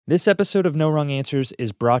This episode of No Wrong Answers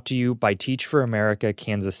is brought to you by Teach for America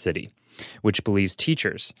Kansas City, which believes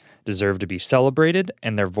teachers deserve to be celebrated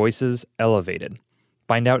and their voices elevated.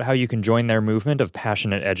 Find out how you can join their movement of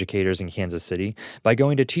passionate educators in Kansas City by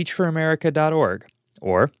going to teachforamerica.org,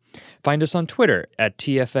 or find us on Twitter at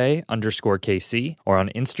TFA_KC or on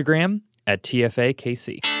Instagram at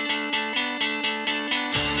TFAKC.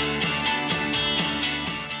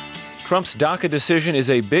 Trump's DACA decision is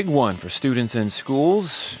a big one for students and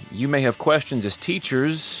schools. You may have questions as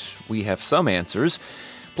teachers. We have some answers.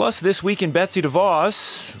 Plus, this week in Betsy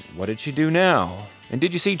DeVos, what did she do now? And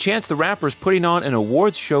did you see Chance the Rapper's putting on an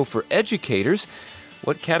awards show for educators?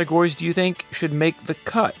 What categories do you think should make the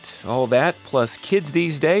cut? All that, plus kids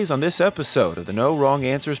these days on this episode of the No Wrong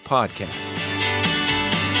Answers podcast.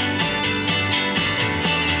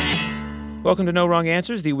 Welcome to No Wrong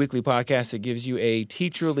Answers, the weekly podcast that gives you a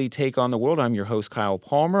teacherly take on the world. I'm your host, Kyle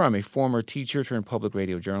Palmer. I'm a former teacher turned public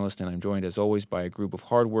radio journalist, and I'm joined, as always, by a group of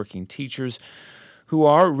hardworking teachers who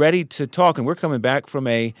are ready to talk. And we're coming back from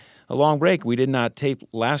a long break. We did not tape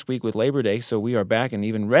last week with Labor Day, so we are back and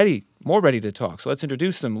even more ready to talk. So let's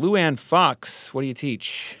introduce them. Luann Fox, what do you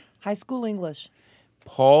teach? High school English.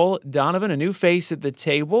 Paul Donovan, a new face at the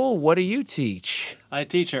table. What do you teach? I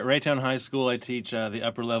teach at Raytown High School. I teach the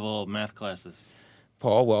upper-level math classes.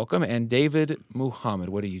 Paul, welcome. And David Muhammad,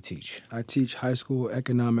 what do you teach? I teach high school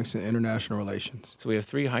economics and international relations. So we have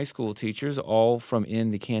 3 high school teachers, all from in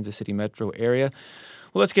the Kansas City metro area.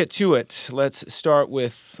 Well, let's get to it. Let's start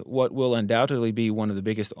with what will undoubtedly be one of the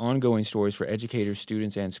biggest ongoing stories for educators,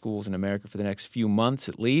 students, and schools in America for the next few months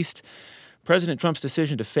at least. President Trump's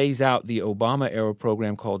decision to phase out the Obama-era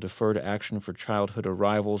program called Deferred Action for Childhood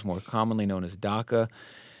Arrivals, more commonly known as DACA.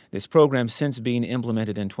 This program, since being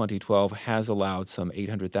implemented in 2012, has allowed some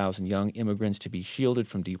 800,000 young immigrants to be shielded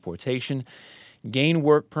from deportation, gain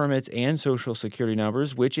work permits and Social Security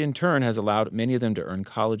numbers, which in turn has allowed many of them to earn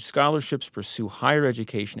college scholarships, pursue higher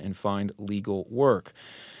education, and find legal work.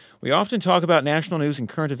 We often talk about national news and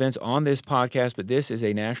current events on this podcast, but this is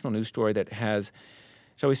a national news story that has,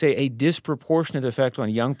 shall we say, a disproportionate effect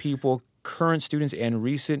on young people, current students, and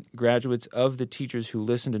recent graduates of the teachers who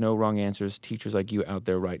listen to No Wrong Answers, teachers like you out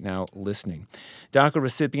there right now listening. DACA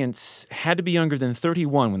recipients had to be younger than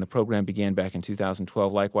 31 when the program began back in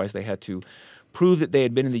 2012. Likewise, they had to prove that they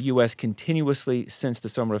had been in the U.S. continuously since the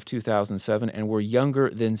summer of 2007 and were younger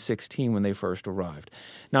than 16 when they first arrived.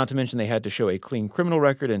 Not to mention they had to show a clean criminal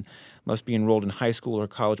record and must be enrolled in high school or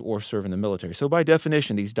college or serve in the military. So by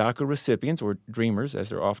definition, these DACA recipients, or dreamers as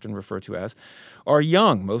they're often referred to as, are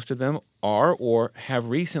young. Most of them are or have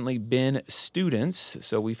recently been students.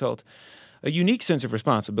 So we felt a unique sense of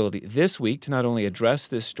responsibility this week to not only address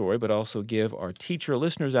this story, but also give our teacher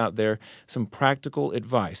listeners out there some practical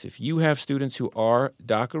advice. If you have students who are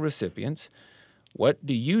DACA recipients, what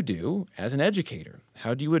do you do as an educator?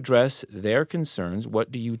 How do you address their concerns?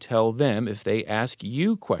 What do you tell them if they ask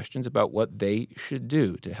you questions about what they should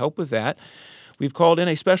do? To help with that, we've called in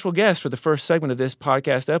a special guest for the first segment of this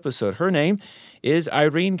podcast episode. Her name is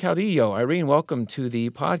Irene Caudillo. Irene, welcome to the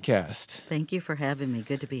podcast. Thank you for having me.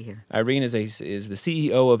 Good to be here. Irene is the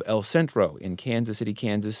CEO of El Centro in Kansas City,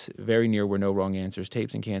 Kansas, very near where No Wrong Answers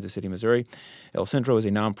tapes in Kansas City, Missouri. El Centro is a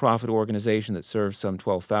nonprofit organization that serves some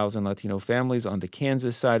 12,000 Latino families on the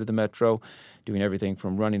Kansas side of the metro, doing everything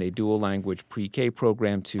from running a dual-language pre-K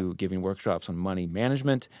program to giving workshops on money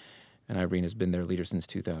management. And Irene has been their leader since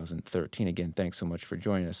 2013. Again, thanks so much for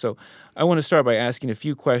joining us. So I want to start by asking a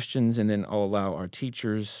few questions, and then I'll allow our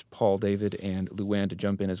teachers, Paul, David, and Luann, to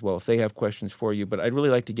jump in as well if they have questions for you. But I'd really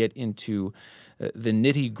like to get into the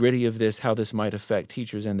nitty-gritty of this, how this might affect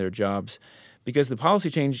teachers and their jobs, because the policy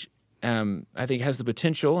change I think has the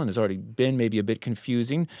potential and has already been maybe a bit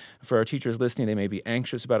confusing. For our teachers listening, they may be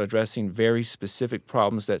anxious about addressing very specific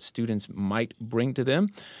problems that students might bring to them.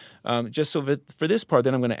 Just so that for this part,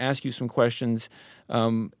 then I'm going to ask you some questions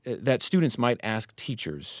that students might ask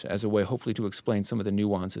teachers as a way, hopefully, to explain some of the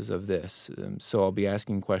nuances of this. So I'll be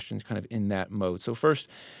asking questions kind of in that mode. So first,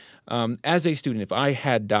 as a student, if I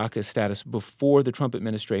had DACA status before the Trump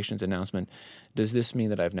administration's announcement, does this mean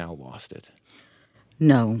that I've now lost it?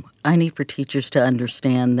 No, I need for teachers to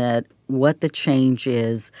understand that what the change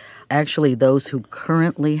is, actually those who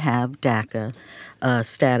currently have DACA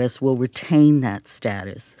status will retain that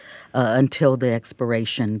status until the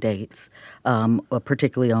expiration dates,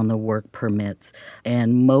 particularly on the work permits.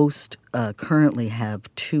 And most currently have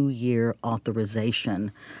 2-year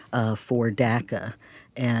authorization for DACA.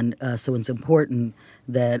 And so it's important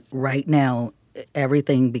that right now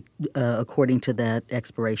everything according to that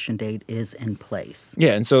expiration date is in place.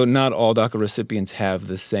 Yeah, and so not all DACA recipients have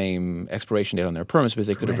the same expiration date on their permits because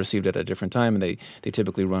they could have Correct. received it at a different time, and they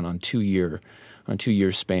typically run on 2-year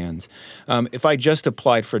spans. If I just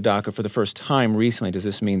applied for DACA for the first time recently, does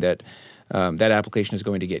this mean that that application is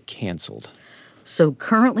going to get canceled? So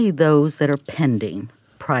currently those that are pending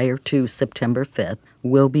prior to September 5th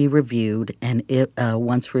will be reviewed, and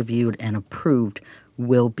once reviewed and approved,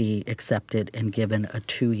 will be accepted and given a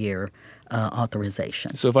 2-year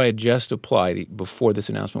authorization. So if I had just applied before this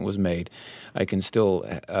announcement was made, I can still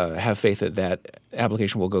have faith that that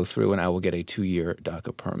application will go through and I will get a 2-year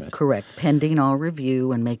DACA permit. Correct. Pending all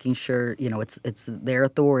review and making sure, it's their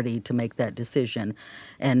authority to make that decision.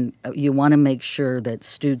 And you want to make sure that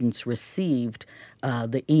students received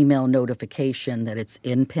the email notification that it's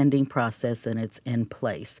in pending process and it's in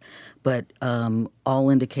place. But all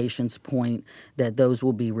indications point that those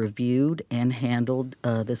will be reviewed and handled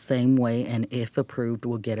the same way, and if approved,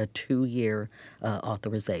 will get a 2-year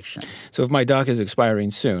authorization. So if my DACA is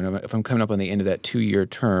expiring soon, if I'm coming up on the end of that 2-year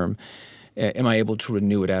term, am I able to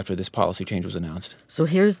renew it after this policy change was announced? So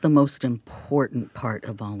here's the most important part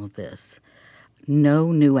of all of this.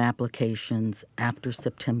 No new applications after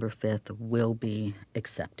September 5th will be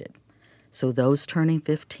accepted. So those turning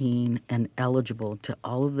 15 and eligible to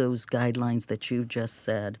all of those guidelines that you just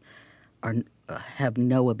said have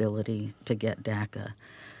no ability to get DACA.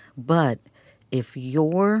 But if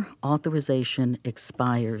your authorization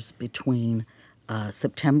expires between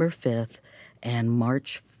September 5th and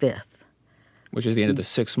March 5th, Which is the end of the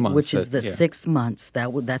 6 months. which is the yeah. 6 months,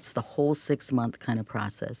 that's the whole 6-month kind of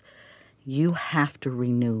process, you have to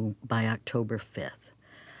renew by October 5th.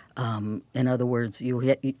 In other words,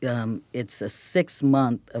 it's a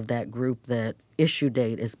 6-month of that group that issue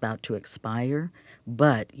date is about to expire,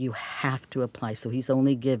 but you have to apply. So he's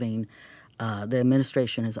only giving, the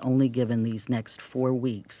administration has only given these next 4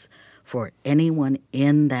 weeks for anyone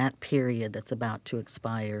in that period that's about to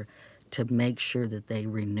expire to make sure that they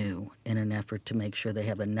renew in an effort to make sure they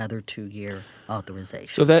have another 2-year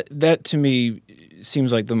authorization. So that to me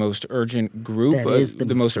seems like the most urgent group, That is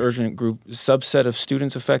the most most urgent group subset of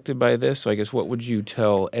students affected by this. So I guess what would you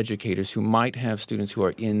tell educators who might have students who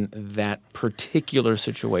are in that particular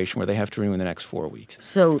situation where they have to renew in the next 4 weeks?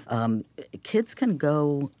 So kids can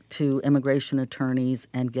go to immigration attorneys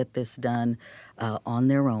and get this done on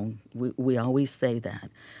their own. We always say that.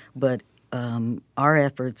 But our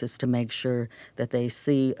efforts is to make sure that they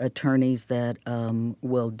see attorneys that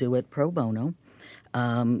will do it pro bono,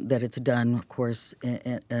 that it's done, of course,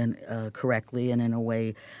 correctly and in a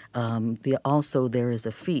way. Also, there is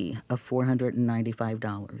a fee of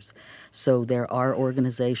 $495. So there are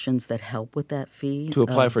organizations that help with that fee. To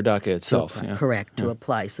apply for DACA itself. Yeah. Correct, to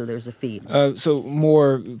apply. So there's a fee. So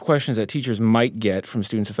more questions that teachers might get from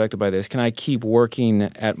students affected by this. Can I keep working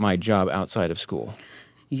at my job outside of school?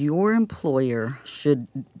 Your employer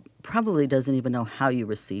probably doesn't even know how you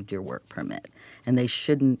received your work permit, and they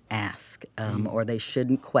shouldn't ask or they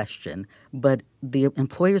shouldn't question. But the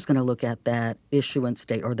employer is going to look at that issuance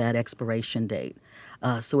date or that expiration date.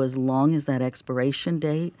 So as long as that expiration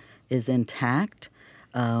date is intact,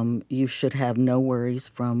 you should have no worries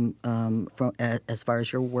from as far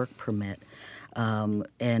as your work permit.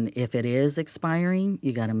 And if it is expiring,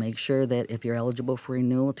 you got to make sure that if you're eligible for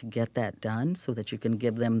renewal to get that done so that you can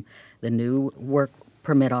give them the new work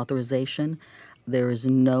permit authorization. There is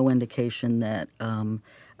no indication that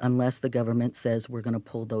unless the government says we're going to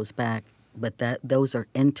pull those back, but those are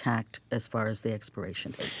intact as far as the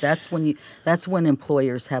expiration date. That's when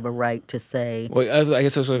employers have a right to say. Well, I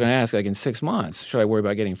guess I was going to ask. Like in 6 months, should I worry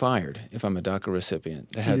about getting fired if I'm a DACA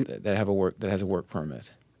recipient that has a work permit?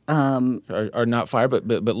 Are not fired, but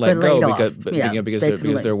let go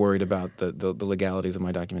because they're worried about the legalities of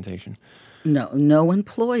my documentation. No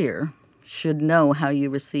employer should know how you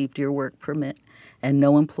received your work permit, and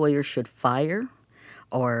no employer should fire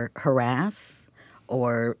or harass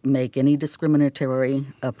or make any discriminatory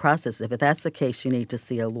process. If that's the case, you need to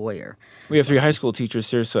see a lawyer. We have 3 high school teachers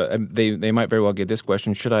here, so they might very well get this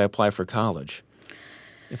question. Should I apply for college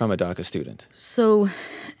if I'm a DACA student? So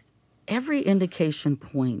every indication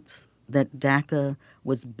points that DACA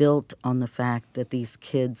was built on the fact that these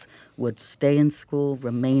kids would stay in school,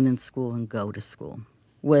 remain in school, and go to school.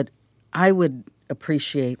 What I would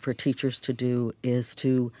appreciate for teachers to do is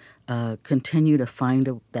to continue to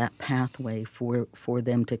find that pathway for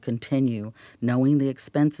them to continue, knowing the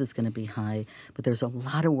expense is going to be high, but there's a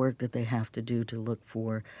lot of work that they have to do to look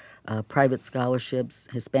for private scholarships,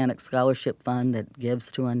 Hispanic Scholarship Fund that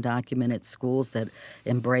gives to undocumented schools that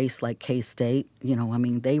embrace, like K-State.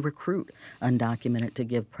 They recruit undocumented to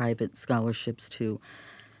give private scholarships to.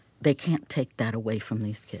 They can't take that away from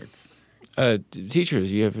these kids. Teachers,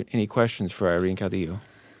 do you have any questions for Irene Caudillo?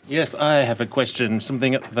 Yes, I have a question,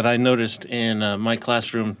 something that I noticed in my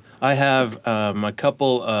classroom. I have a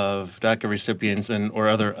couple of DACA recipients or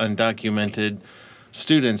other undocumented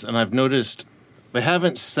students, and I've noticed they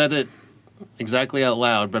haven't said it exactly out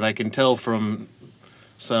loud, but I can tell from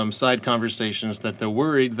some side conversations that they're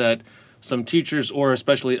worried that some teachers or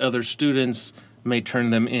especially other students may turn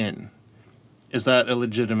them in. Is that a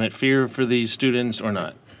legitimate fear for these students or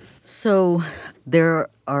not? So there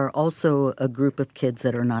are also a group of kids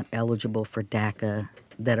that are not eligible for DACA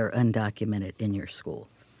that are undocumented in your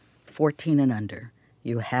schools. 14 and under,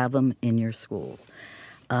 you have them in your schools.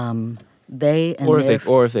 If they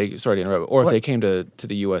came to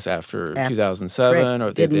the U.S. after 2007,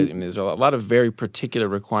 or there's a lot of very particular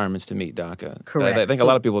requirements to meet DACA. Correct. I think a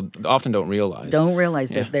lot of people often don't realize.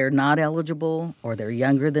 That they're not eligible, or they're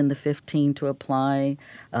younger than the 15 to apply.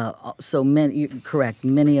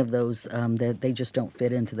 Many of those that they just don't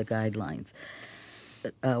fit into the guidelines.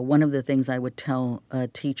 One of the things I would tell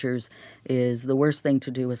teachers is the worst thing to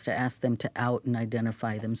do is to ask them to out and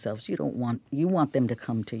identify themselves. You want them to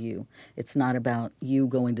come to you. It's not about you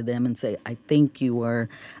going to them and say, I think you're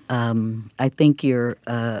a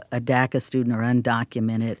DACA student or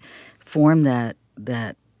undocumented. Form that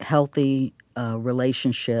healthy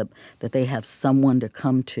relationship that they have someone to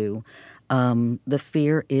come to. The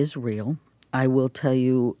fear is real. I will tell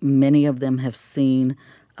you, many of them have seen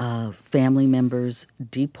family members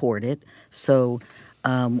deported. So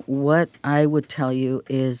what I would tell you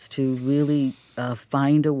is to really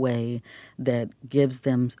find a way that gives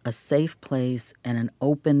them a safe place and an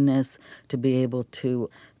openness to be able to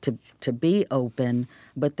be open,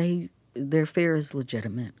 but their fear is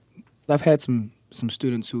legitimate. I've had some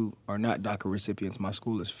students who are not DACA recipients. My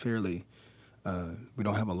school is fairly, we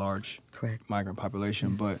don't have a large migrant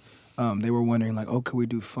population, but they were wondering, could we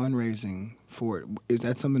do fundraising for it? Is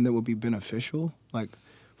that something that would be beneficial? Like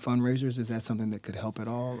fundraisers, is that something that could help at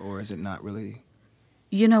all, or is it not really?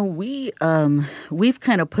 We've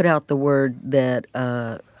kind of put out the word that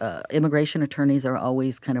immigration attorneys are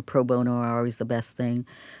always kind of pro bono, are always the best thing.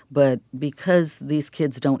 But because these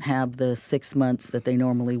kids don't have the 6 months that they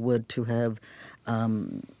normally would to have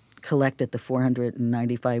collected the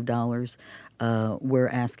 $495, we're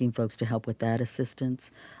asking folks to help with that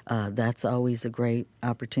assistance. That's always a great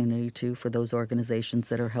opportunity, too, for those organizations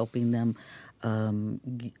that are helping them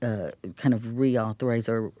kind of reauthorize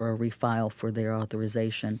or refile for their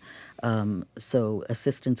authorization. So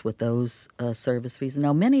assistance with those service fees.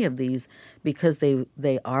 Now, many of these, because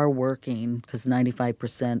they are working, because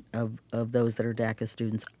 95% of those that are DACA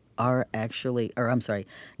students are actually,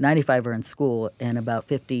 95 are in school and about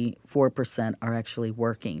 54% are actually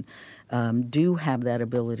working, do have that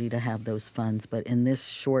ability to have those funds. But in this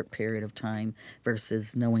short period of time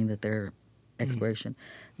versus knowing that they're expiration,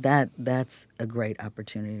 that's a great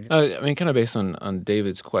opportunity. Kind of based on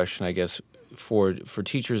David's question, I guess, for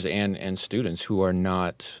teachers and students who are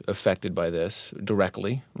not affected by this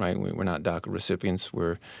directly, right? We're not DACA recipients.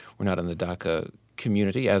 We're not in the DACA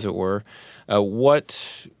community, as it were.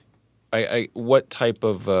 What type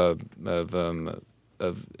of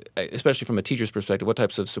especially from a teacher's perspective, what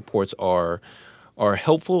types of supports are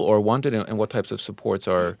helpful or wanted, and what types of supports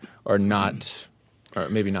are not, or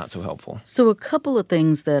maybe not so helpful? So a couple of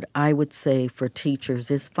things that I would say for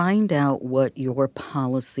teachers is find out what your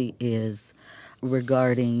policy is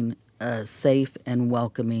regarding safe and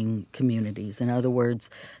welcoming communities. In other words,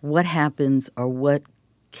 what happens or what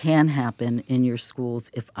can happen in your schools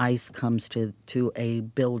if ICE comes to a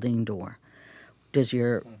building door. Does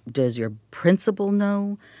your principal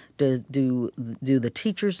know? Do the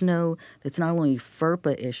teachers know? It's not only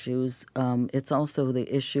FERPA issues, it's also the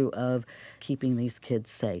issue of keeping these kids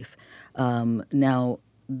safe. Now,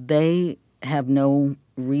 they have no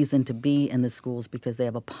reason to be in the schools because they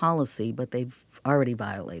have a policy, but they've already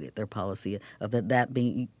violated their policy of that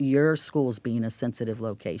being your schools being a sensitive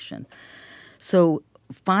location. So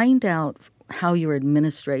find out how your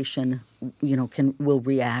administration, will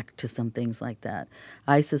react to some things like that.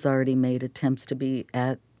 ICE has already made attempts to be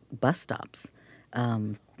at bus stops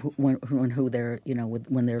when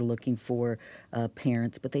they're looking for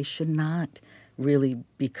parents, but they should not really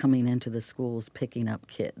be coming into the schools picking up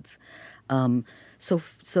kids. So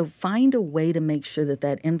find a way to make sure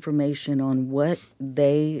that information on what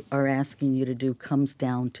they are asking you to do comes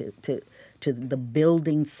down to the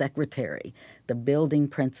building secretary, the building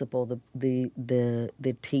principal,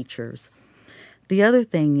 the teachers. The other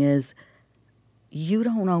thing is, you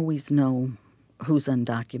don't always know who's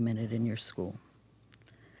undocumented in your school.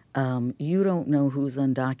 You don't know who's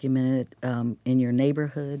undocumented in your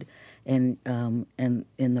neighborhood and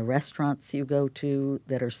in the restaurants you go to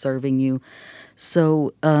that are serving you.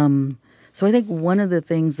 So I think one of the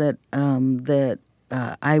things that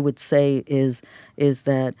I would say is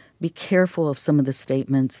that be careful of some of the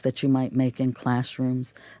statements that you might make in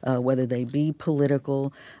classrooms, whether they be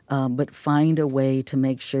political, but find a way to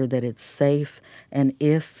make sure that it's safe. And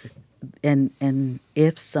if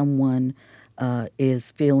someone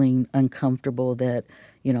is feeling uncomfortable that,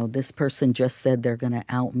 this person just said they're going to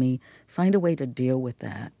out me, find a way to deal with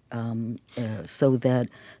that so that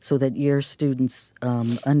your students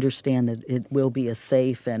understand that it will be a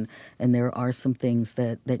safe and there are some things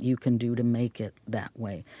that you can do to make it that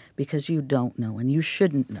way, because you don't know and you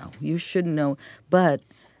shouldn't know. You shouldn't know. But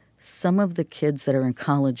some of the kids that are in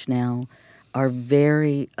college now are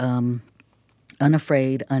very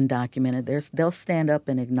unafraid, undocumented. They'll stand up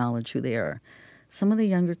and acknowledge who they are. Some of the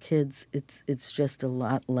younger kids, it's just a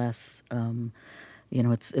lot less,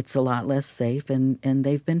 it's a lot less safe, and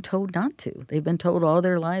they've been told not to. They've been told all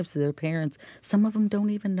their lives to their parents. Some of them don't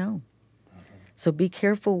even know. So be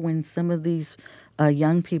careful when some of these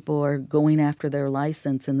young people are going after their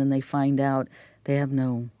license and then they find out they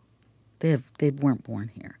weren't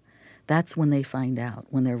born here. That's when they find out,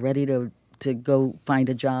 when they're ready to go find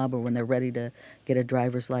a job or when they're ready to get a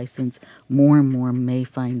driver's license. More and more may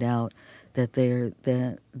find out that their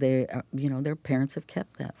parents have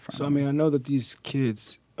kept that from So, them. I know that these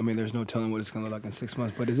kids, there's no telling what it's going to look like in 6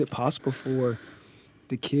 months, but is it possible for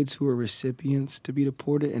the kids who are recipients to be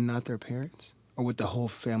deported and not their parents? Or would the whole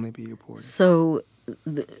family be deported? So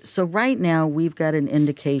right now we've got an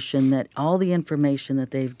indication that all the information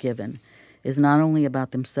that they've given is not only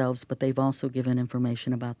about themselves, but they've also given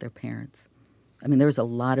information about their parents. There's a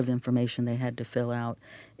lot of information they had to fill out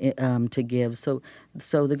to give. So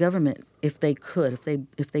the government, if they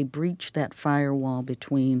breached that firewall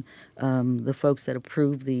between the folks that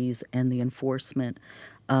approve these and the enforcement,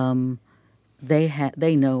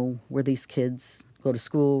 they know where these kids go to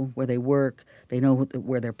school, where they work. They know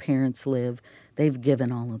where their parents live. They've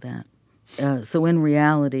given all of that. So in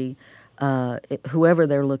reality, whoever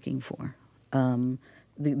they're looking for,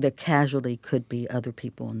 the casualty could be other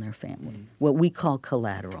people in their family, what we call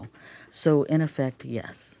collateral. So in effect,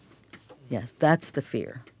 yes, that's the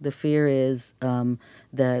fear. The fear is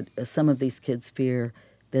that some of these kids fear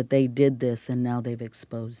that they did this and now they've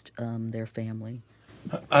exposed their family.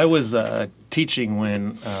 I was teaching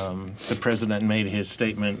when the president made his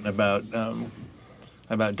statement about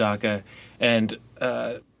DACA, and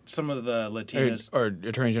some of the Latinos or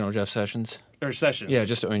Attorney General Jeff Sessions. Or Sessions. Yeah,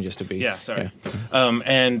 just to be. Yeah, sorry. Yeah.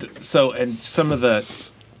 And some of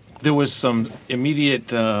there was some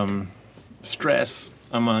immediate stress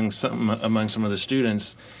among some of the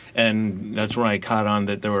students, and that's where I caught on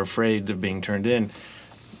that they were afraid of being turned in.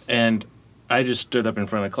 And I just stood up in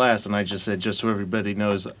front of class and I just said, just so everybody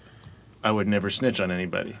knows, I would never snitch on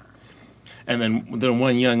anybody. And then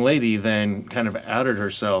one young lady then kind of outed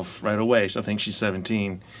herself right away. I think she's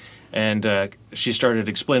 17. And she started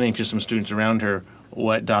explaining to some students around her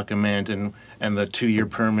what DACA meant and the 2-year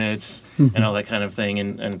permits and all that kind of thing.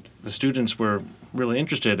 And the students were really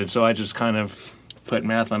interested. And so I just kind of put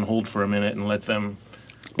math on hold for a minute and let them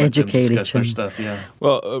discuss their stuff. Yeah.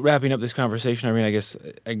 Well, wrapping up this conversation, I guess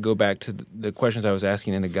I go back to the questions I was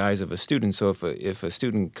asking in the guise of a student. So if a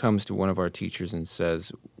student comes to one of our teachers and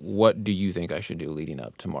says, what do you think I should do leading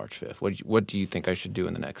up to March 5th? What do you think I should do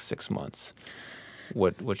in the next 6 months?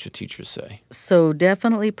 What should teachers say? So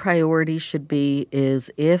definitely priority should be is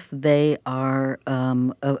if they are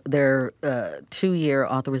their 2-year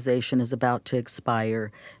authorization is about to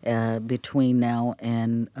expire between now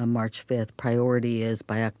and March 5th. Priority is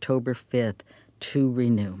by October 5th to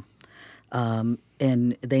renew.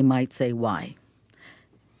 And they might say why.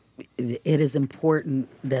 It is important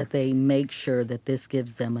that they make sure that this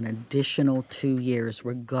gives them an additional 2 years,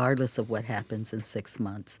 regardless of what happens in 6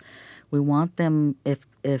 months. We want them,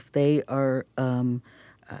 if they are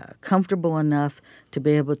comfortable enough to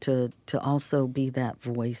be able to also be that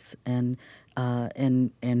voice and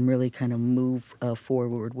and really kind of move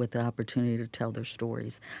forward with the opportunity to tell their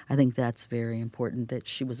stories. I think that's very important, that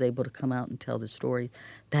she was able to come out and tell the story.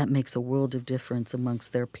 That makes a world of difference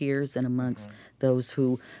amongst their peers and amongst those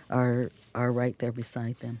who are right there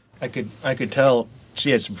beside them. I could tell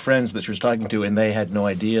she had some friends that she was talking to, and they had no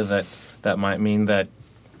idea that might mean that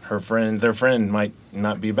their friend might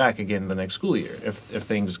not be back again the next school year if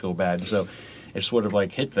things go bad. So it sort of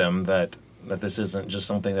like hit them that this isn't just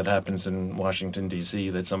something that happens in Washington, D.C.,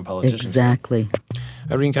 that some politicians... Exactly.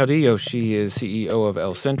 Irene Caudillo, she is CEO of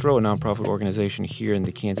El Centro, a nonprofit organization here in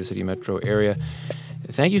the Kansas City metro area.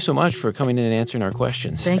 Thank you so much for coming in and answering our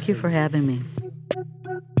questions. Thank you for having me.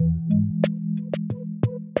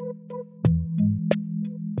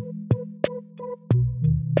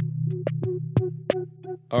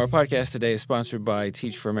 Our podcast today is sponsored by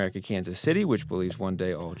Teach for America Kansas City, which believes one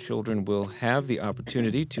day all children will have the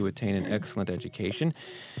opportunity to attain an excellent education.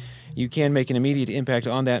 You can make an immediate impact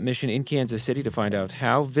on that mission in Kansas City. To find out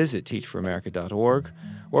how, visit teachforamerica.org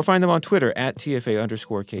or find them on Twitter at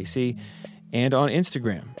TFA_KC and on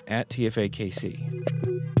Instagram at TFAKC.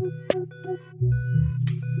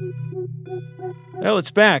 Well,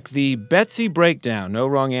 it's back. The Betsy Breakdown. No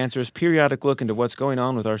wrong answers. Periodic look into what's going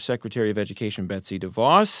on with our Secretary of Education, Betsy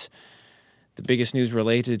DeVos. The biggest news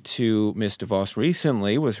related to Ms. DeVos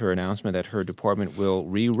recently was her announcement that her department will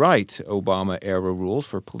rewrite Obama-era rules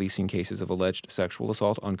for policing cases of alleged sexual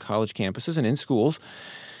assault on college campuses and in schools.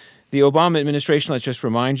 The Obama administration, let's just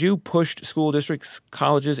remind you, pushed school districts,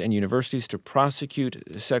 colleges, and universities to prosecute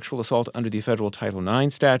sexual assault under the federal Title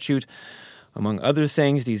IX statute. Among other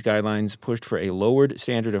things, these guidelines pushed for a lowered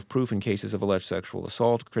standard of proof in cases of alleged sexual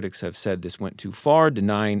assault. Critics have said this went too far,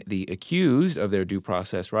 denying the accused of their due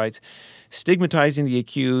process rights, stigmatizing the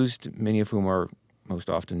accused, many of whom are most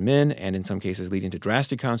often men, and in some cases leading to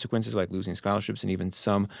drastic consequences like losing scholarships and even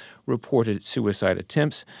some reported suicide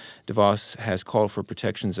attempts. DeVos has called for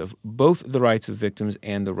protections of both the rights of victims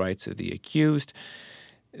and the rights of the accused.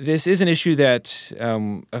 This is an issue that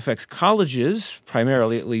affects colleges,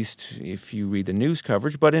 primarily, at least if you read the news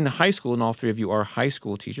coverage, but in high school, and all three of you are high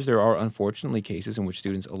school teachers, there are unfortunately cases in which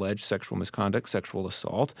students allege sexual misconduct, sexual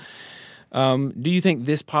assault. Do you think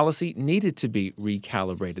this policy needed to be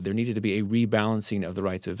recalibrated? There needed to be a rebalancing of the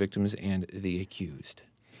rights of victims and the accused?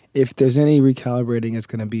 If there's any recalibrating, it's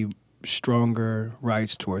going to be stronger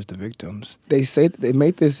rights towards the victims. They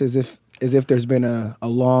make this as if there's been a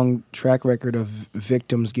long track record of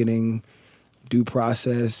victims getting due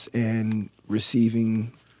process and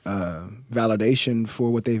receiving validation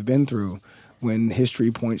for what they've been through, when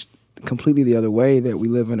history points completely the other way, that we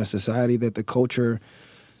live in a society that the culture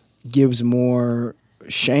gives more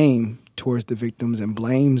shame towards the victims and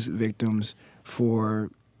blames victims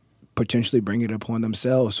for potentially bringing it upon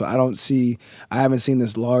themselves. So I haven't seen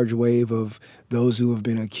this large wave of those who have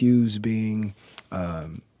been accused being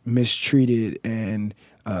mistreated and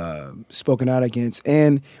spoken out against.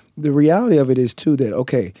 And the reality of it is, too, that,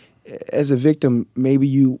 okay, as a victim, maybe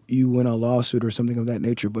you win a lawsuit or something of that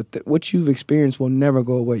nature, but what you've experienced will never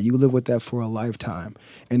go away. You live with that for a lifetime,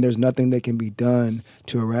 and there's nothing that can be done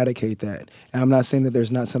to eradicate that. And I'm not saying that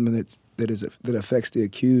there's not something that affects the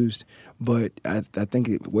accused, but I think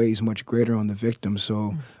it weighs much greater on the victim.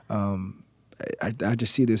 So I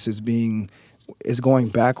just see this as going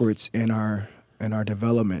backwards in our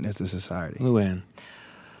development as a society. Luann.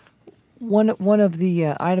 One of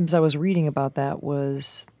the items I was reading about that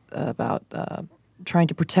was about trying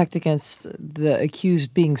to protect against the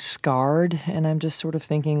accused being scarred, and I'm just sort of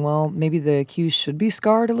thinking, well, maybe the accused should be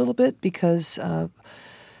scarred a little bit, because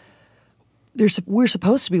we're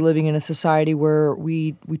supposed to be living in a society where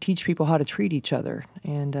we teach people how to treat each other,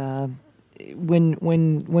 and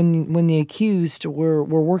when the accused we're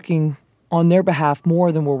working on their behalf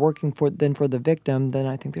more than we're working for the victim, then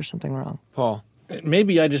I think there's something wrong. Paul.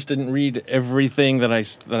 Maybe I just didn't read everything that I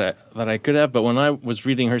could have, but when I was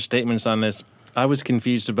reading her statements on this, I was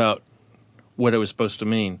confused about what it was supposed to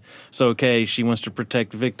mean. So, okay, she wants to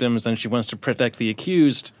protect victims and she wants to protect the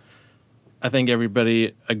accused. I think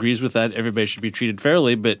everybody agrees with that. Everybody should be treated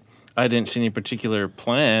fairly, but I didn't see any particular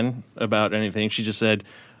plan about anything. She just said,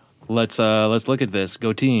 let's look at this,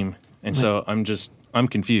 go team. And so I'm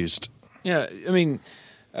confused. Yeah, I mean,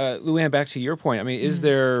 Luann, back to your point. I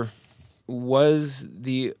mean, was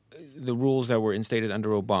the rules that were instated under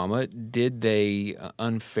Obama, did they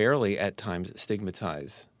unfairly at times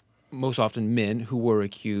stigmatize most often men who were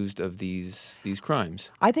accused of these crimes?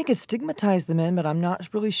 I think it stigmatized the men, but I'm not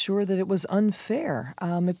really sure that it was unfair.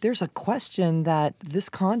 If there's a question that this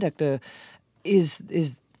conduct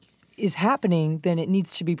is is happening, then it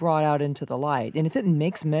needs to be brought out into the light. And if it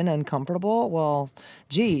makes men uncomfortable, well,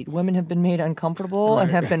 gee, women have been made uncomfortable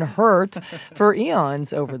and have been hurt for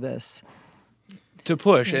eons over this. To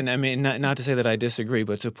push, and I mean, not to say that I disagree,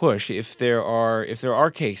 but to push, if there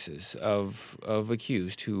are cases of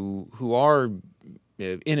accused who are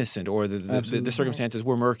innocent, or the circumstances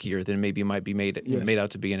were murkier than maybe might be made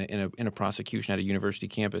out to be in a prosecution at a university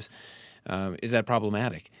campus, is that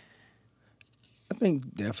problematic? I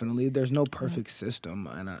think definitely there's no perfect system,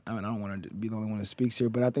 and I don't want to be the only one that speaks here,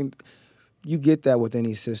 but I think you get that with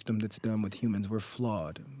any system that's done with humans. We're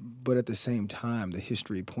flawed, but at the same time, the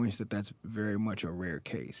history points that that's very much a rare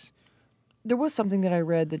case. There was something that I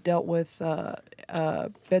read that dealt with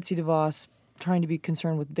Betsy DeVos trying to be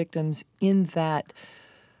concerned with victims, in that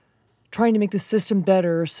trying to make the system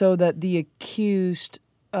better so that the accused,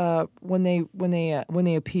 when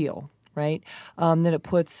they appeal, right, then it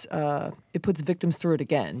puts victims through it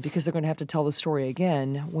again, because they're going to have to tell the story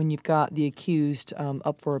again when you've got the accused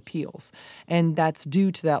up for appeals, and that's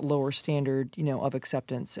due to that lower standard, of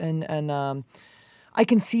acceptance. And I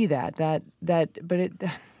can see that, but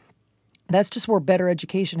that's just where better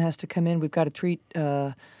education has to come in. We've got to treat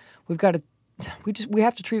we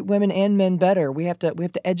have to treat women and men better. We have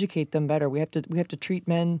to educate them better. We have to treat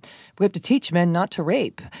men. We have to teach men not to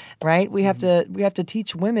rape, right? We have to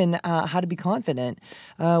teach women how to be confident.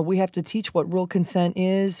 We have to teach what real consent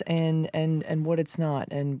is and what it's not.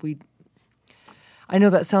 And I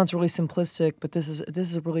know that sounds really simplistic, but this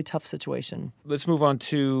is a really tough situation. Let's move on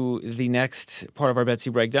to the next part of our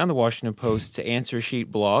Betsy Breakdown. The Washington Post's answer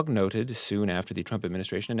sheet blog noted soon after the Trump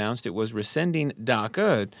administration announced it was rescinding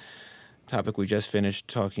DACA, topic we just finished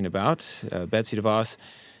talking about. Betsy DeVos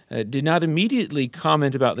did not immediately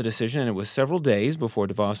comment about the decision, and it was several days before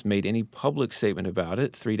DeVos made any public statement about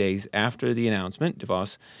it. 3 days after the announcement,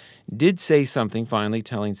 DeVos did say something, finally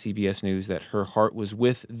telling CBS News that her heart was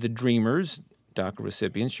with the Dreamers, DACA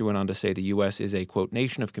recipients. She went on to say the U.S. is a, quote,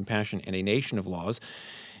 nation of compassion and a nation of laws.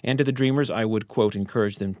 And to the Dreamers, I would, quote,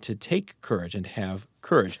 encourage them to take courage and have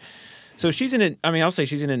courage. So she's I'll say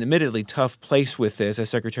she's in an admittedly tough place with this as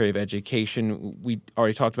Secretary of Education. We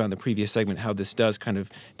already talked about in the previous segment how this does kind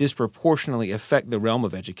of disproportionately affect the realm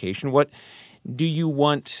of education. What do you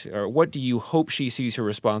want, or what do you hope she sees her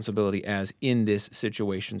responsibility as in this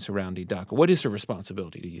situation surrounding DACA? What is her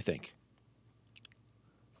responsibility, do you think?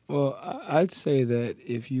 Well, I'd say that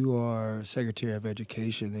if you are Secretary of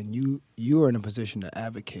Education, then you are in a position to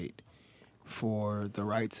advocate for the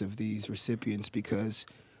rights of these recipients, because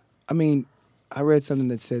I read something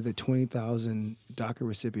that said that 20,000 DACA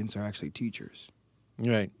recipients are actually teachers.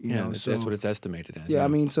 Right. That's what it's estimated as. Yeah,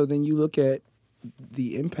 so then you look at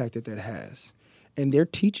the impact that has, and they're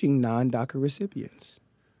teaching non-DACA recipients,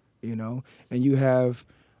 and you have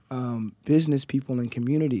business people in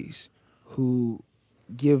communities who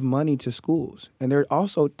give money to schools, and they're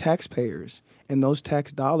also taxpayers, and those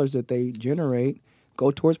tax dollars that they generate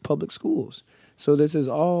go towards public schools. So this is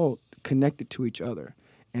all connected to each other.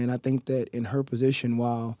 And I think that in her position,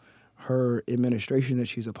 while her administration that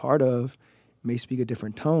she's a part of may speak a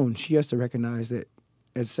different tone, she has to recognize that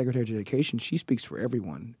as Secretary of Education, she speaks for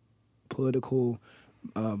everyone, political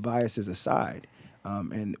biases aside.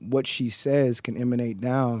 And what she says can emanate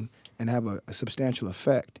down and have a substantial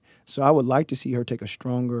effect. So I would like to see her take a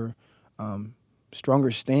stronger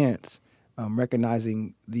stance,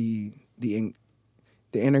 recognizing the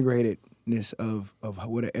integratedness of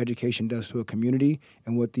what an education does to a community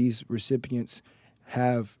and what these recipients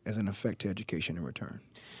have as an effect to education in return.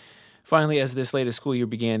 Finally, as this latest school year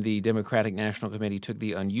began, the Democratic National Committee took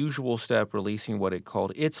the unusual step releasing what it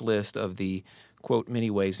called its list of the, quote, many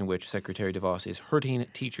ways in which Secretary DeVos is hurting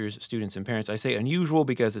teachers, students, and parents. I say unusual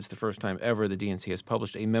because it's the first time ever the DNC has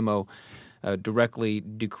published a memo directly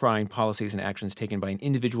decrying policies and actions taken by an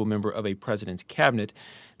individual member of a president's cabinet.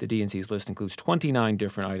 The DNC's list includes 29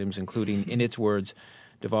 different items, including, in its words,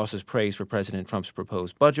 DeVos's praise for President Trump's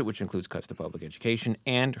proposed budget, which includes cuts to public education,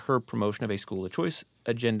 and her promotion of a school of choice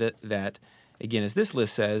agenda that, again, as this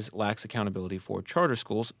list says, lacks accountability for charter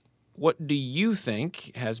schools. What do you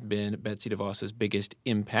think has been Betsy DeVos's biggest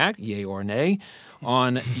impact, yay or nay,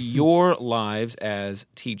 on your lives as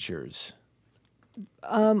teachers?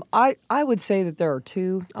 I would say that there are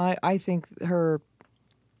two. I think her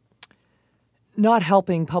not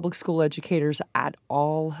helping public school educators at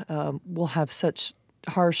all will have such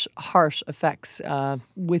harsh effects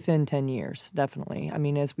within 10 years, definitely. I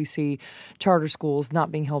mean, as we see charter schools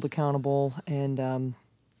not being held accountable and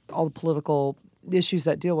all the political issues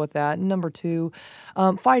that deal with that. And number two,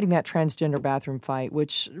 fighting that transgender bathroom fight,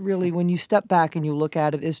 which really, when you step back and you look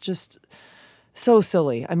at it, is just so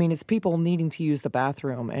silly. I mean, it's people needing to use the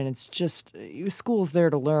bathroom, and it's just school's there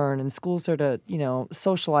to learn, and school's there to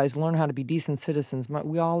socialize, learn how to be decent citizens.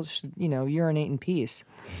 We all should urinate in peace.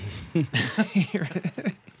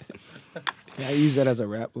 Yeah, I use that as a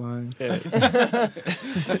rap line.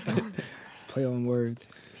 Play on words.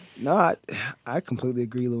 No, I completely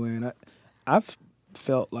agree, Luann. I've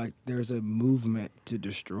felt like there's a movement to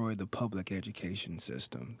destroy the public education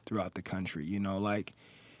system throughout the country. Like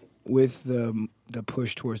with the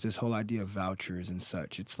push towards this whole idea of vouchers and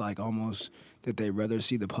such. It's like almost that they'd rather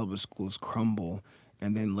see the public schools crumble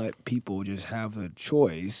and then let people just have the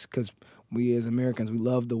choice, because we as Americans, we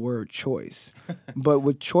love the word choice. But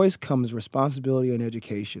with choice comes responsibility and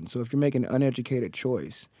education. So if you're making an uneducated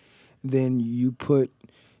choice, then you put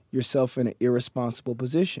yourself in an irresponsible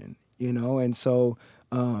position, And so,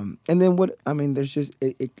 and then there's just,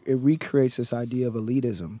 it recreates this idea of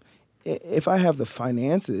elitism. If I have the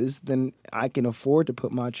finances, then I can afford to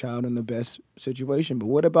put my child in the best situation. But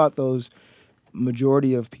what about those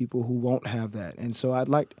majority of people who won't have that? And so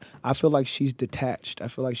I feel like she's detached. I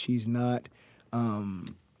feel like she's not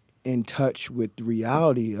in touch with the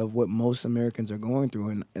reality of what most Americans are going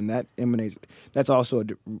through, and that's also a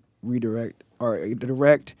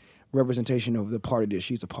direct representation of the party that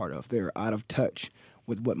she's a part of. They're out of touch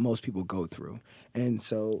with what most people go through. And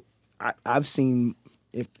so I've seen,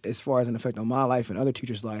 as far as an effect on my life and other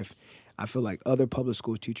teachers' life, I feel like other public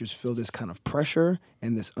school teachers feel this kind of pressure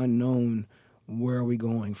and this unknown, where are we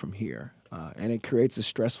going from here? And it creates a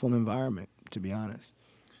stressful environment, to be honest.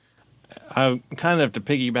 I kind of, to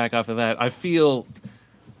piggyback off of that, I feel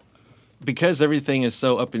because everything is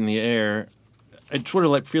so up in the air, it sort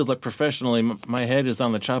of feels like professionally my head is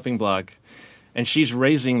on the chopping block and she's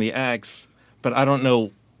raising the axe, but I don't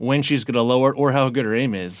know when she's going to lower it or how good her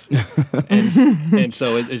aim is. and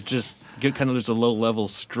so it just kind of, there's a low-level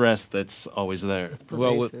stress that's always there.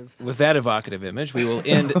 Well, with that evocative image, we will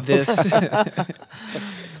end this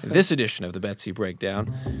edition of the Betsy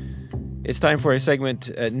Breakdown. It's time for a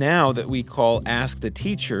segment now that we call Ask the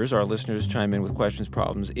Teachers. Our listeners chime in with questions,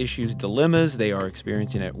 problems, issues, dilemmas they are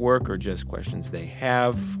experiencing at work, or just questions they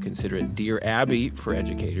have. Consider it Dear Abby for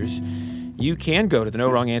educators. You can go to the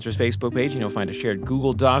No Wrong Answers Facebook page, and you'll find a shared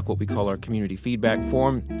Google Doc, what we call our community feedback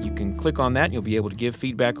form. You can click on that, and you'll be able to give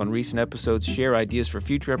feedback on recent episodes, share ideas for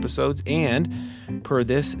future episodes, and, per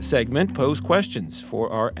this segment, pose questions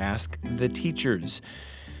for our Ask the Teachers.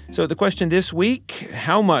 So the question this week,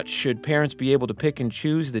 how much should parents be able to pick and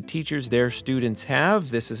choose the teachers their students have?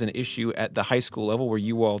 This is an issue at the high school level where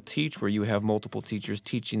you all teach, where you have multiple teachers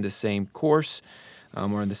teaching the same course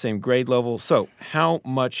or in the same grade level. So how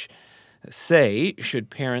much say should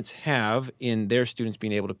parents have in their students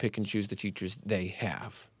being able to pick and choose the teachers they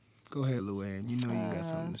have? Go ahead, Luann. You know you got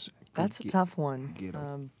something to say. That's a tough one,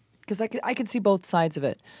 because I could see both sides of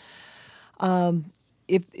it.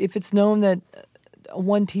 If it's known that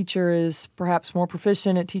one teacher is perhaps more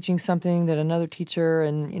proficient at teaching something than another teacher,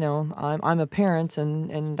 and I'm a parent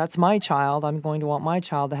and that's my child, I'm going to want my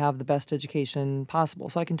child to have the best education possible.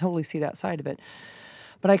 So I can totally see that side of it.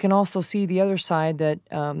 But I can also see the other side that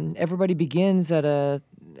everybody begins at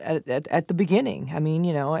the beginning. I mean,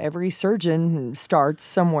 every surgeon starts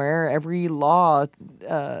somewhere. Every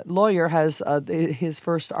lawyer has his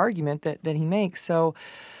first argument that he makes. So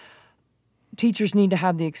teachers need to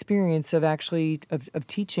have the experience of actually of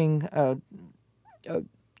teaching a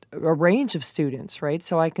range of students, right?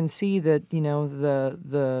 So I can see that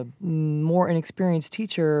the more inexperienced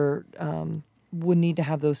teacher would need to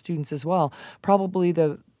have those students as well. Probably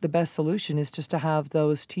the best solution is just to have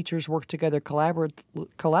those teachers work together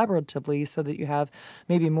collaboratively, so that you have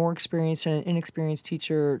maybe a more experienced and an inexperienced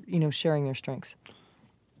teacher, sharing their strengths.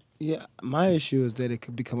 Yeah, my issue is that it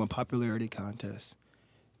could become a popularity contest.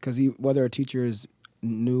 Because whether a teacher is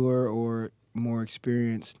newer or more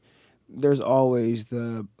experienced, there's always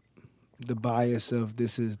the bias of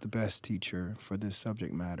this is the best teacher for this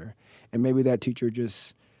subject matter. And maybe that teacher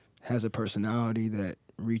just has a personality that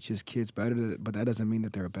reaches kids better, but that doesn't mean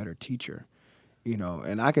that they're a better teacher.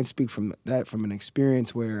 And I can speak from an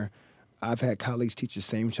experience where I've had colleagues teach the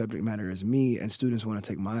same subject matter as me, and students want to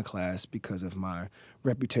take my class because of my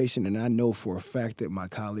reputation, and I know for a fact that my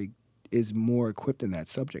colleague is more equipped in that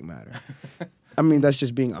subject matter. I mean, that's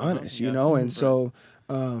just being honest, And so,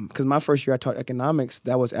 because my first year I taught economics,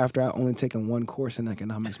 that was after I only taken one course in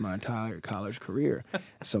economics my entire college career.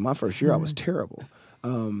 So my first year I was terrible.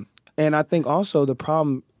 And I think also the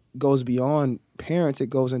problem goes beyond parents. It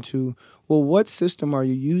goes into, well, what system are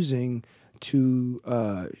you using to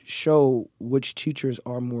show which teachers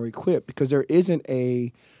are more equipped? Because there isn't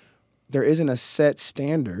a set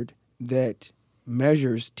standard that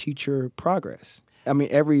measures teacher progress. I mean,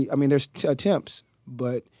 there's attempts,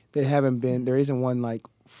 but there isn't one like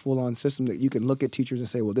full-on system that you can look at teachers and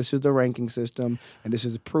say, well, this is the ranking system and this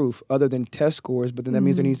is proof, other than test scores. But then that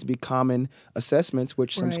means there needs to be common assessments,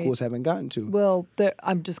 which some schools haven't gotten to. Well, there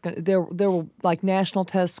will like national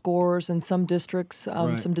test scores in some districts.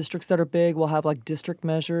 Some districts that are big will have like district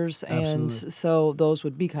measures, and so those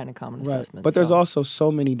would be kind of common assessments. But there's also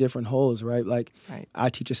so many different holes, right? Like I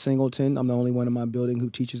teach a Singleton. I'm the only one in my building who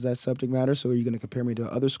teaches that subject matter. So are you going to compare me to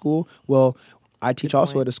another school? Well, I teach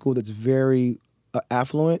also at a school that's very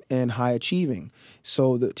affluent and high achieving.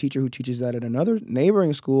 So the teacher who teaches that at another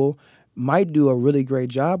neighboring school might do a really great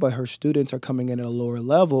job, but her students are coming in at a lower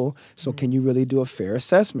level. So can you really do a fair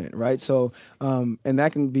assessment, right? So, and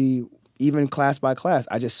that can be even class by class.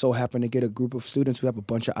 I just so happen to get a group of students who have a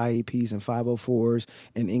bunch of IEPs and 504s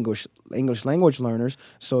and English language learners.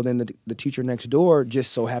 So then the teacher next door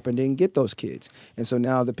just so happened to get those kids. And so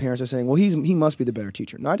now the parents are saying, well, he must be the better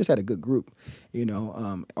teacher. No, I just had a good group,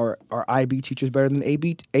 or are IB teachers better than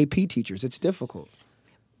AP teachers? It's difficult.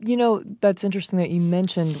 That's interesting that you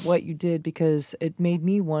mentioned what you did, because it made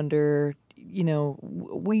me wonder,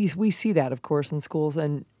 we see that, of course, in schools.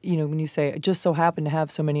 And, when you say, it just so happen to have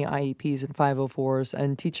so many IEPs and 504s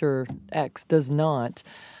and teacher X does not,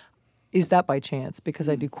 is that by chance? Because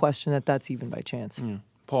I do question that that's even by chance.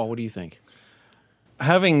 Paul, what do you think?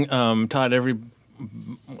 Having taught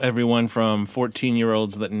everyone from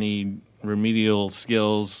 14-year-olds that need remedial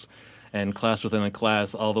skills and class within a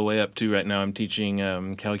class all the way up to right now I'm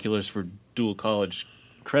teaching calculus for dual college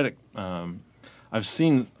credit.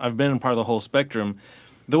 I've been part of the whole spectrum.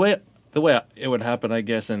 The way it would happen, I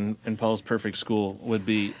guess, in Paul's perfect school would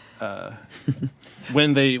be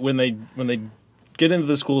when they get into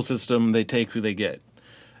the school system, they take who they get,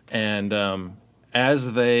 and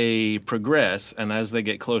as they progress and as they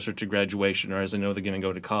get closer to graduation, or as they know they're going to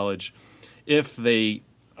go to college, if they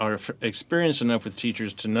are experienced enough with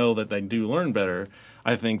teachers to know that they do learn better,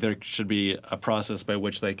 I think there should be a process by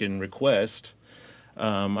which they can request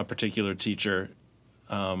a particular teacher,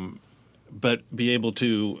 but be able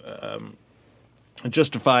to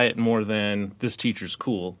justify it more than this teacher's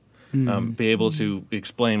cool. Be able to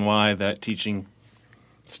explain why that teaching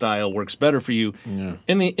style works better for you. Yeah.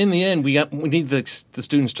 In the end, we need the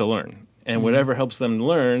students to learn. And whatever helps them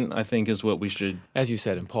learn, I think, is what we should... As you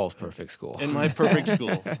said, in Paul's perfect school. In my perfect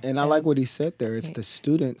school. And I like what he said there. It's the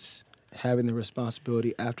students having the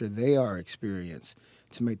responsibility after they are experienced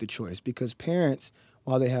to make the choice. Because parents,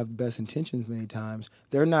 while they have the best intentions many times,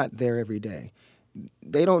 they're not there every day.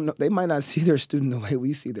 They don't know, they might not see their student the way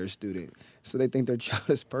we see their student. So they think their child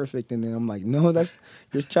is perfect. And then I'm like, no,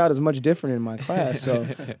 your child is much different in my class. So,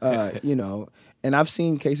 and I've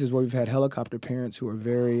seen cases where we've had helicopter parents who are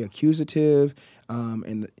very accusative,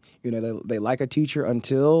 and they like a teacher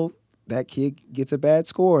until that kid gets a bad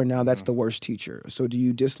score, and now that's the worst teacher. So do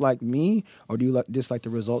you dislike me, or do you dislike the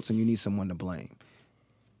results and you need someone to blame?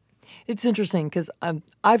 It's interesting because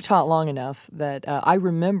I've taught long enough that I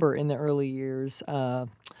remember in the early years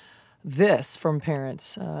this from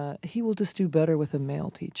parents. He will just do better with a male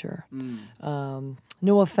teacher.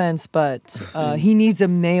 No offense, but he needs a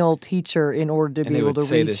male teacher in order to be able to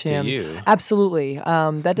reach him. To you. Absolutely.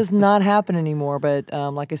 That does not happen anymore. But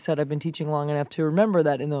like I said, I've been teaching long enough to remember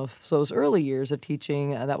that in those early years of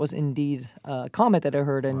teaching, that was indeed a comment that I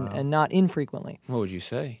heard, and not infrequently. What would you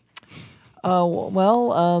say?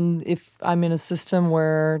 If I'm in a system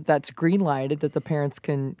where that's green-lighted, that the parents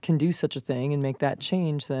can do such a thing and make that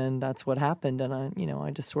change, then that's what happened, and I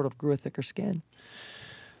just sort of grew a thicker skin.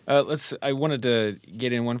 I wanted to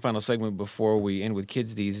get in one final segment before we end with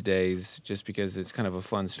kids these days, just because it's kind of a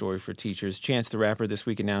fun story for teachers. Chance the Rapper this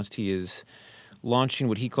week announced he is launching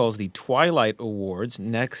what he calls the Twilight Awards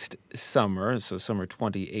next summer, so summer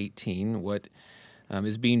 2018. What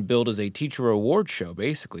is being billed as a teacher award show,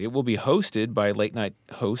 basically. It will be hosted by late-night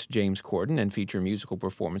host James Corden and feature musical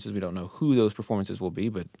performances. We don't know who those performances will be,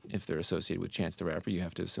 but if they're associated with Chance the Rapper, you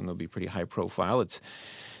have to assume they'll be pretty high profile. It's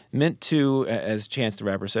meant to, as Chance the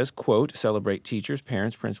Rapper says, quote, celebrate teachers,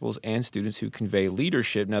 parents, principals, and students who convey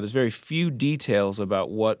leadership. Now, there's very few details about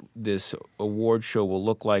what this award show will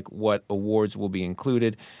look like, what awards will be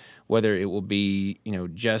included, whether it will be,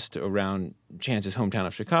 just around Chance's hometown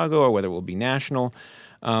of Chicago or whether it will be national.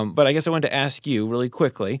 But I guess I wanted to ask you really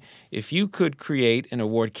quickly, if you could create an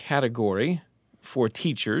award category for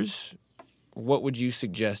teachers, what would you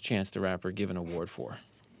suggest Chance the Rapper give an award for?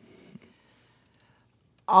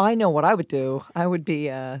 I know what I would do. I would be,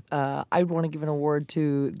 I'd want to give an award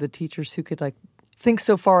to the teachers who could think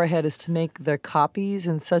so far ahead as to make the copies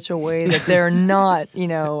in such a way that they're not,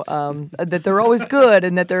 that they're always good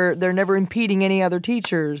and that they're never impeding any other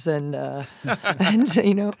teachers and What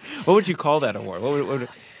would you call that award?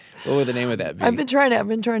 What would the name of that be? I've been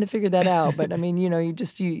trying to figure that out, but I mean, you're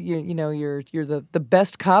the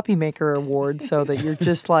best copy maker award, so that you're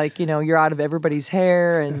just like, you're out of everybody's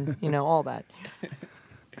hair and all that.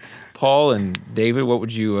 Paul and David, what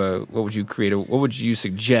would you create? What would you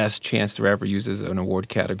suggest Chance the Rapper uses as an award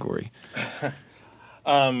category?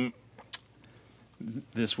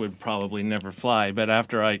 This would probably never fly, but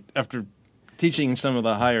after teaching some of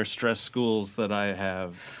the higher stress schools that I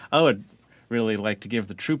have, I would really like to give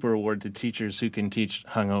the Trooper Award to teachers who can teach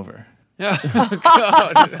hungover. Yeah.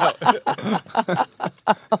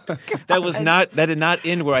 That did not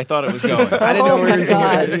end where I thought it was going. I didn't know where you were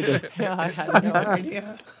going. Yeah, I had no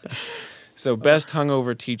idea. So, best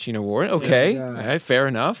hungover teaching award. Okay, Yeah. all right, fair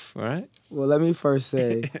enough. All right. Well, let me first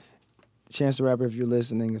say, Chance the Rapper, if you're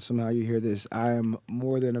listening, if somehow you hear this, I am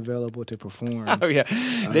more than available to perform. Oh yeah,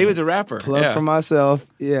 David's a rapper. Plug for myself.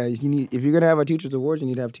 Yeah, if you're gonna have a teachers award, you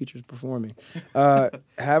need to have teachers performing.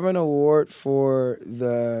 Have an award for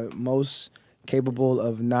the most capable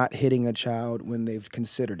of not hitting a child when they've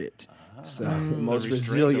considered it. So most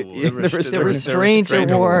resilient. The restraint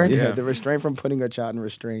award. Yeah, the restraint from putting a child in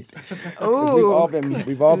restraint. Oh,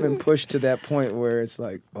 We've all been pushed to that point where it's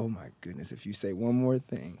like, oh my goodness, if you say one more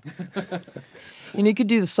thing. And you could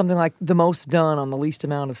do something like the most done on the least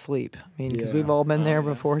amount of sleep. I mean, because Yeah. we've all been there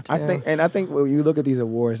before too. I think when you look at these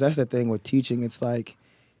awards, that's the thing with teaching. It's like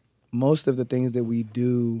most of the things that we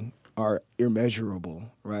do are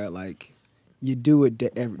immeasurable, right? Like you do it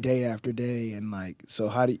day after day, and like so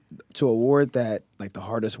to award that like the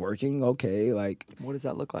hardest working? Okay, like What does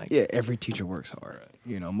that look like? yeah, every teacher works hard.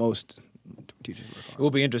 Most teachers work hard. It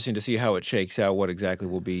will be interesting to see how it shakes out. What exactly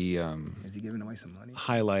will be Is he giving away some money?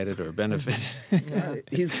 highlighted or benefit.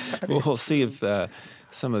 He's We'll see if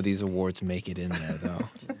some of these awards make it in there, though.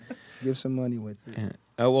 give some money with it.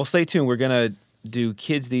 Well, stay tuned. We're going to do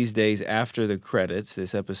Kids These Days after the credits.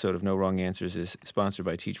 This episode of No Wrong Answers is sponsored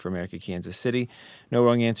by Teach for America Kansas City. No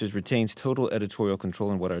Wrong Answers retains total editorial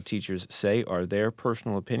control in what our teachers say are their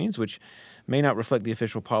personal opinions, which may not reflect the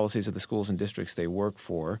official policies of the schools and districts they work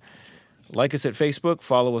for. Like us at Facebook,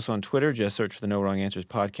 follow us on Twitter. Just search for the No Wrong Answers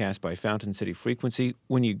podcast by Fountain City Frequency.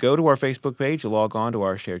 When you go to our Facebook page, you'll log on to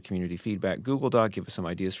our shared community feedback Google Doc, give us some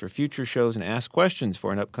ideas for future shows, and ask questions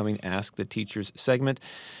for an upcoming Ask the Teachers segment.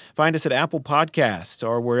 Find us at Apple Podcasts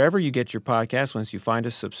or wherever you get your podcasts. Once you find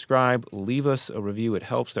us, subscribe, leave us a review. It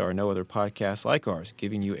helps. There are no other podcasts like ours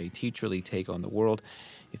giving you a teacherly take on the world.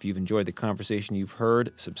 If you've enjoyed the conversation you've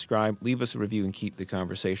heard, subscribe, leave us a review, and keep the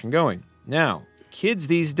conversation going. Now, kids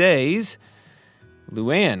these days,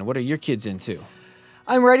 Luann, what are your kids into?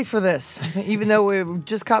 I'm ready for this, even though we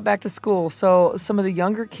just got back to school. So some of the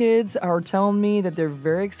younger kids are telling me that they're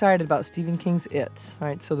very excited about Stephen King's It,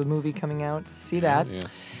 right? So the movie coming out, see that. Yeah.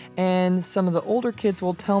 And some of the older kids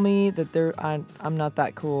will tell me that I'm not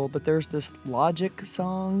that cool, but there's this Logic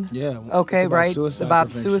song. Yeah. Okay, it's about right? Suicide about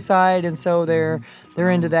prevention. suicide, and so they're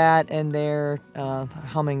into that, and they're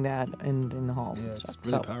humming that in the halls Yeah, and it's stuff.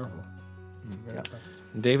 really So powerful. It's very powerful.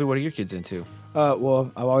 David, what are your kids into?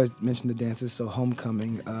 Well, I've always mentioned the dances. So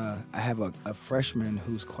homecoming, I have a freshman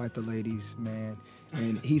who's quite the ladies' man,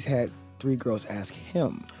 and he's had 3 girls ask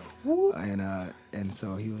him, and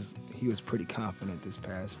so he was pretty confident this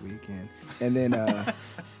past weekend. And then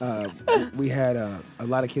we had a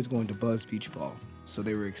lot of kids going to Buzz Beach Ball, so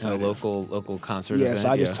they were A excited. local concert Yeah, event? so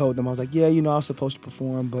I just told them, I was like, I was supposed to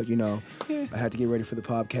perform, but I had to get ready for the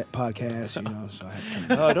podcast, so I had to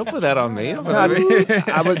come. Oh, don't put that on me. Don't put that on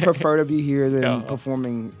me. I would prefer to be here than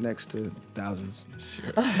performing next to thousands.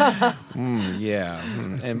 Yeah.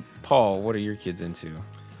 And Paul, what are your kids into?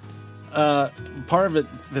 Part of it,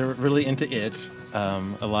 they're really into it.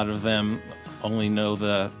 A lot of them only know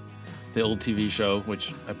the old TV show,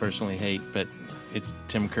 which I personally hate, but it's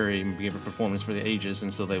Tim Curry gave a performance for the ages,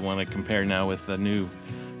 and so they want to compare now with the new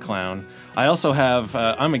clown. I also have,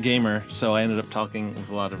 I'm a gamer, so I ended up talking with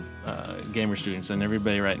a lot of gamer students, and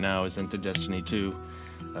everybody right now is into Destiny 2.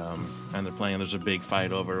 And they're playing. There's a big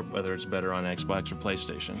fight over whether it's better on Xbox or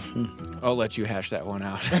PlayStation. I'll let you hash that one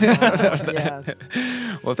out.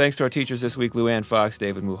 yeah. Well, thanks to our teachers this week, Luann Fox,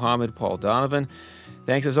 David Muhammad, Paul Donovan.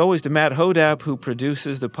 Thanks, as always, to Matt Hodap, who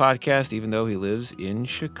produces the podcast, even though he lives in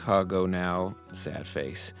Chicago now. Sad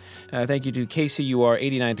face. Thank you to KCUR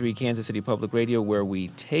 89.3 Kansas City Public Radio, where we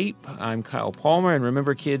tape. I'm Kyle Palmer, and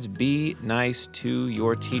remember, kids, be nice to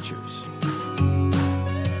your teachers.